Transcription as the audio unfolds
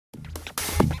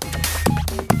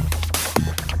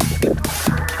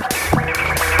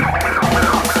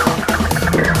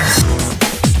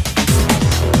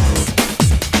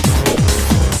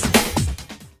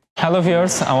Hello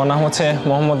viewers, আমার নাম হচ্ছে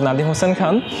মোহাম্মদ নাদিম হোসেন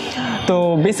খান। তো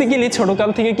বেসিক্যালি ছোটোকাল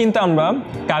থেকে কিন্তু আমরা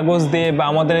কাগজ দিয়ে বা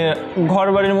আমাদের ঘর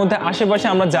বাড়ির মধ্যে আশেপাশে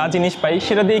আমরা যা জিনিস পাই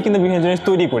সেটা দিয়ে কিন্তু বিভিন্ন জিনিস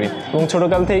তৈরি করি এবং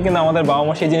ছোটোকাল থেকে কিন্তু আমাদের বাবা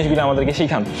মা সেই জিনিসগুলি আমাদেরকে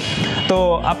শেখান। তো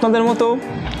আপনাদের মতো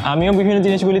আমিও বিভিন্ন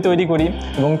জিনিসগুলি তৈরি করি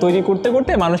এবং তৈরি করতে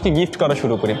করতে মানুষকে গিফট করা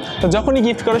শুরু করি। তো যখনই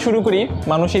গিফট করা শুরু করি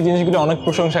মানুষ এই জিনিসগুলি অনেক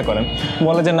প্রশংসা করেন,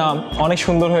 বলে যে না অনেক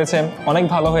সুন্দর হয়েছে, অনেক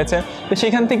ভালো হয়েছে। তো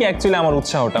সেখান থেকে অ্যাকচুয়ালি আমার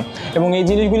উৎসাহটা, এবং এই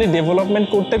জিনিসগুলি ডেভেলপমেন্ট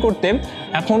করতে করতে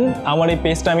এখন আমার এই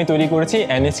পেজটা আমি তৈরি করেছি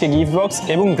এনএসকে গিফট বক্স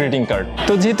এবং গ্রিটিং কার্ড।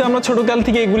 তো যেহেতু আমরা ছোটোকাল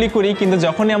থেকে এগুলি করি, কিন্তু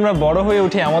যখনই আমরা বড় হয়ে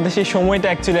উঠি আমাদের সেই সময়টা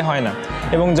অ্যাকচুয়ালি হয় না,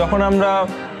 এবং যখন আমরা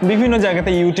বিভিন্ন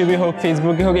জায়গাতে ইউটিউবে হোক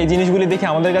ফেসবুকে হোক এই জিনিসগুলি দেখে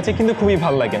আমাদের কাছে কিন্তু খুবই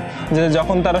ভালো লাগে যে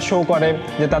যখন তারা শো করে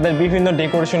যে তাদের বিভিন্ন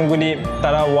ডেকোরেশনগুলি,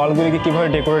 তারা ওয়ালগুলিকে কীভাবে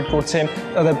ডেকোরেট করছে,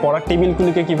 তাদের পড়ার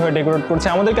টেবিলগুলিকে কীভাবে ডেকোরেট করছে,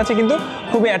 আমাদের কাছে কিন্তু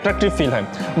খুবই অ্যাট্রাকটিভ ফিল হয়।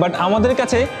 বাট আমাদের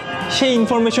কাছে সেই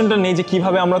ইনফরমেশনটা নেই যে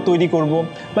কীভাবে আমরা তৈরি করব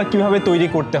বা কীভাবে তৈরি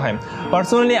করতে হয়।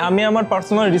 পার্সোনালি আমি আমার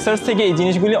পার্সোনাল রিসার্চ থেকে এই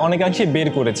জিনিসগুলি অনেকাংশে বের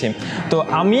করেছি। তো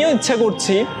আমিও ইচ্ছা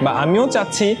করছি বা আমিও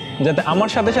চাচ্ছি যাতে আমার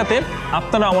সাথে সাথে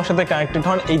আপনারা আমার সাথে কানেক্টেড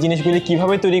হন, এই জিনিসগুলি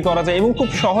কীভাবে তৈরি করা যায় এবং খুব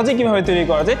সহজে কীভাবে তৈরি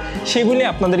করা যায় সেগুলি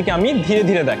আপনাদেরকে আমি ধীরে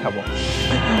ধীরে দেখাবো।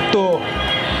 তো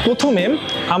প্রথমে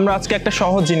আমরা আজকে একটা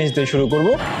সহজ জিনিস দিয়ে শুরু করব।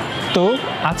 তো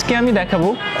আজকে আমি দেখাবো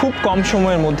খুব কম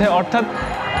সময়ের মধ্যে, অর্থাৎ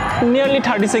নিয়ারলি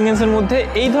 30 সেকেন্ডসের মধ্যে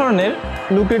এই ধরনের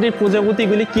লুক্রেটিভ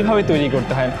প্রজাপতিগুলি কীভাবে তৈরি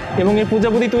করতে হয়। এবং এই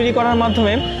প্রজাপতি তৈরি করার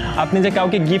মাধ্যমে আপনি যে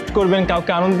কাউকে গিফট করবেন,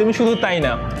 কাউকে আনন্দ দেবেন, শুধু তাই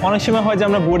না, অনেক সময় হয় যে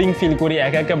আমরা বোরিং ফিল করি,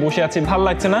 একা একা বসে আছি, ভালো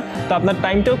লাগছে না, তো আপনার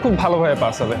টাইমটাও খুব ভালোভাবে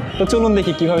পাস হবে। তো চলুন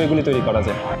দেখি কীভাবে এগুলি তৈরি করা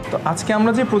যায়। তো আজকে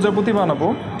আমরা যে প্রজাপতি বানাবো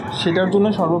সেটার জন্য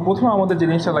সর্বপ্রথম আমাদের যে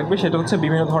জিনিসটা লাগবে সেটা হচ্ছে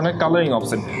বিভিন্ন ধরনের কালারিং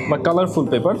অপশন বা কালারফুল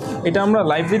পেপার। এটা আমরা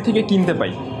লাইব্রেরি থেকে কিনতে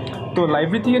পাই। তো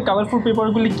লাইব্রেরি থেকে কালারফুল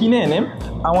পেপারগুলি কিনে এনে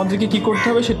আমাদেরকে কী করতে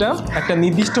হবে, সেটা একটা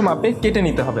নির্দিষ্ট মাপে কেটে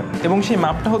নিতে হবে, এবং সেই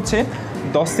মাপটা হচ্ছে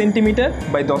 10 সেন্টিমিটার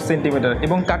বাই 10 সেন্টিমিটার।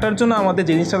 এবং কাটার জন্য আমাদের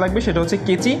জিনিসটা লাগবে সেটা হচ্ছে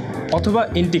কেচি অথবা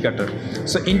ইন্টি কাটার।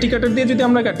 সো ইন্টি কাটার দিয়ে যদি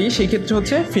আমরা কাটি সেই ক্ষেত্রে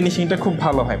হচ্ছে ফিনিশিংটা খুব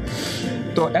ভালো হয়।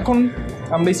 তো এখন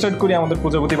আমরা স্টার্ট করি আমাদের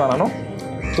প্রজাপতি বানানো।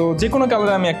 তো যে কোনো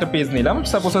কালারে আমি একটা পেজ নিলাম,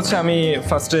 সাপোজ হচ্ছে আমি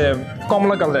ফার্স্টে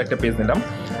কমলা কালারের একটা পেজ নিলাম।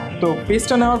 তো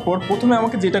পেজটা নেওয়ার পর প্রথমে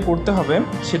আমাকে যেটা করতে হবে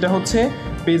সেটা হচ্ছে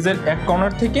পেজের এক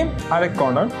কর্নার থেকে আরেক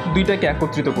কর্নার দুইটাকে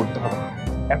একত্রিত করতে হবে।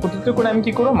 একত্রিত করে আমি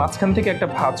কী করবো, মাঝখান থেকে একটা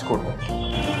ভাঁজ করব।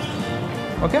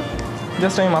 ওকে,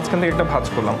 জাস্ট আমি মাঝখান থেকে একটা ভাঁজ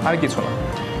করলাম, আর কিছু না,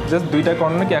 জাস্ট দুইটা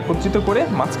কর্নারকে একত্রিত করে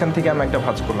মাঝখান থেকে আমি একটা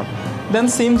ভাঁজ করলাম। দেন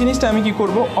সেম জিনিসটা আমি কি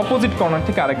করব, অপোজিট কর্নার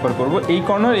থেকে আরেকবার করব। এই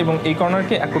কর্নার এবং এই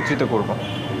কর্নারকে একত্রিত করব,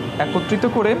 একত্রিত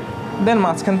করে দেন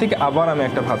মাঝখান থেকে আবার আমি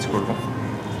একটা ভাঁজ করব।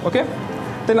 ওকে,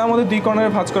 তাহলে আমাদের দুই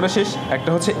কর্নারে ভাঁজ করা শেষ। একটা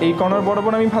হচ্ছে এই কর্নার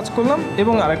বরাবর আমি ভাঁজ করলাম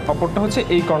এবং আরেক অপরটা হচ্ছে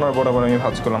এই কর্নার বরাবর আমি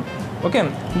ভাঁজ করলাম। ওকে,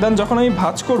 দেন যখন আমি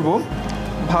ভাঁজ করব,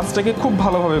 ভাঁজটাকে খুব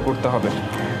ভালোভাবে করতে হবে।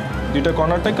 দুইটা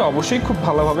কর্নারটাকে অবশ্যই খুব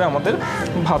ভালোভাবে আমাদের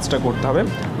ভাঁজটা করতে হবে।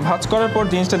 ভাঁজ করার পর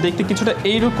জিনিসটা দেখতে কিছুটা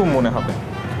এইরকম মনে হবে।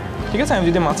 ঠিক আছে, আমি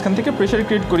যদি মাঝখান থেকে প্রেশার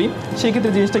ক্রিয়েট করি সেই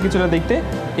ক্ষেত্রে জিনিসটা কিছুটা দেখতে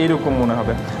এইরকম মনে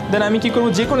হবে। দেন আমি কী করব,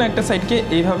 যে কোনো একটা সাইডকে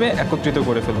এইভাবে একত্রিত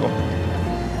করে ফেলবো।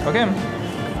 ওকে,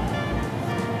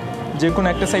 যে কোনো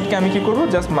একটা সাইডকে আমি কী করবো,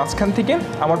 জাস্ট মাঝখান থেকে,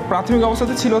 আমার প্রাথমিক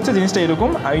অবস্থাতে ছিল হচ্ছে জিনিসটা এরকম,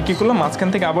 আমি কী করলাম মাঝখান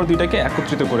থেকে আবার দুইটাকে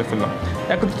একত্রিত করে ফেললাম।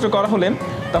 একত্রিত করা হলে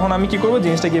তখন আমি কী করবো,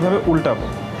 জিনিসটাকে এভাবে উল্টাবো,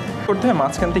 করতে হয়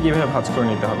মাঝখান থেকে এভাবে ভাঁজ করে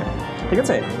নিতে হবে। ঠিক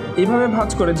আছে, এইভাবে ভাঁজ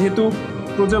করে, যেহেতু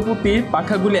প্রজাপতির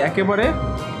পাখাগুলি একেবারে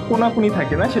কোনাকুনি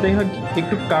থাকে না, সেটাই হয়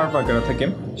একটু কার্ভ আকারে থাকে,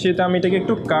 সেটা আমি এটাকে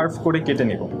একটু কার্ভ করে কেটে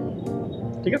নেব।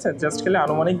 ঠিক আছে, জাস্ট খেলে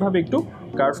আনুমানিকভাবে একটু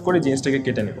কার্ভ করে জিনিসটাকে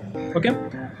কেটে নেব। ওকে,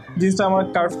 জিনিসটা আমার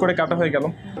কার্ভ করে কাটা হয়ে গেল।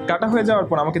 কাটা হয়ে যাওয়ার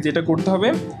পর আমাকে যেটা করতে হবে,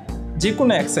 যে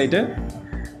কোনো এক সাইডে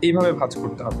এইভাবে ভাঁজ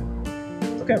করতে হবে।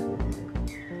 ওকে,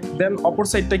 দেন অপর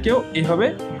সাইডটাকেও এইভাবে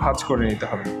ভাঁজ করে নিতে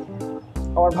হবে।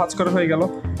 আমার ভাঁজ করা হয়ে গেল।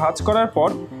 ভাঁজ করার পর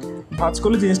ভাঁজ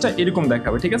করলে জিনিসটা এরকম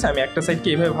দেখাবে। ঠিক আছে, আমি একটা সাইডকে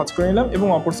এইভাবে ভাঁজ করে নিলাম এবং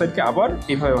অপর সাইডকে আবার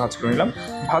এইভাবে ভাঁজ করে নিলাম।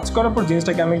 ভাঁজ করার পর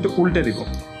জিনিসটাকে আমি একটু উল্টে দিব।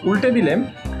 উল্টে দিলে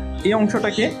এই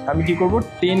অংশটাকে আমি কি করব,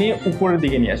 টেনে উপরের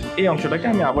দিকে নিয়ে আসবো। এই অংশটাকে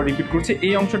আমি আবার রিপিট করছি,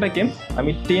 এই অংশটাকে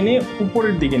আমি টেনে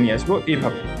উপরের দিকে নিয়ে আসবো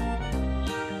এইভাবে।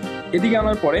 এদিকে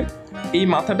আনার পরে এই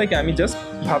মাথাটাকে আমি জাস্ট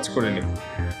ভাঁজ করে নেব।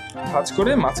 ভাঁজ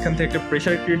করে মাঝখান থেকে একটা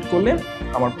প্রেশার ক্রিয়েট করলে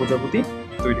আমার প্রজাপতি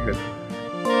তৈরি হয়ে যাবে।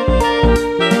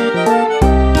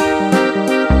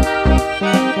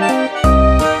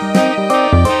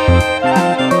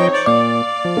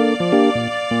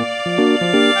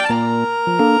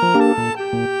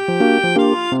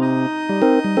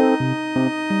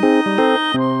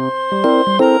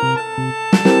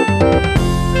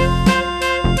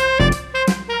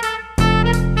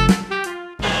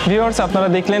 ভিউয়ার্স, ভিউয়ার্স, আপনারা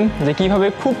দেখলেন যে কিভাবে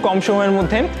খুব কম সময়ের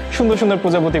মধ্যে সুন্দর সুন্দর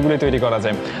প্রজাপতিগুলি তৈরি করা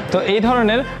যায়। তো এই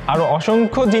ধরনের আরও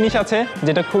অসংখ্য জিনিস আছে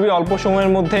যেটা খুবই অল্প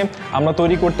সময়ের মধ্যে আমরা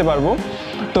তৈরি করতে পারবো।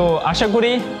 তো আশা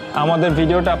করি আমাদের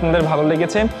ভিডিওটা আপনাদের ভালো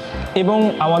লেগেছে এবং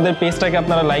আমাদের পেজটাকে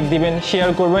আপনারা লাইক দিবেন, শেয়ার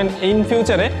করবেন। ইন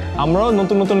ফিউচারে আমরাও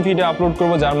নতুন নতুন ভিডিও আপলোড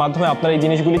করব, যার মাধ্যমে আপনারা এই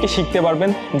জিনিসগুলিকে শিখতে পারবেন,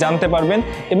 জানতে পারবেন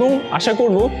এবং আশা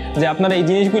করব যে আপনারা এই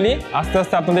জিনিসগুলি আস্তে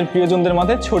আস্তে আপনাদের প্রিয়জনদের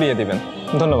মাঝে ছড়িয়ে দেবেন।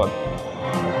 ধন্যবাদ।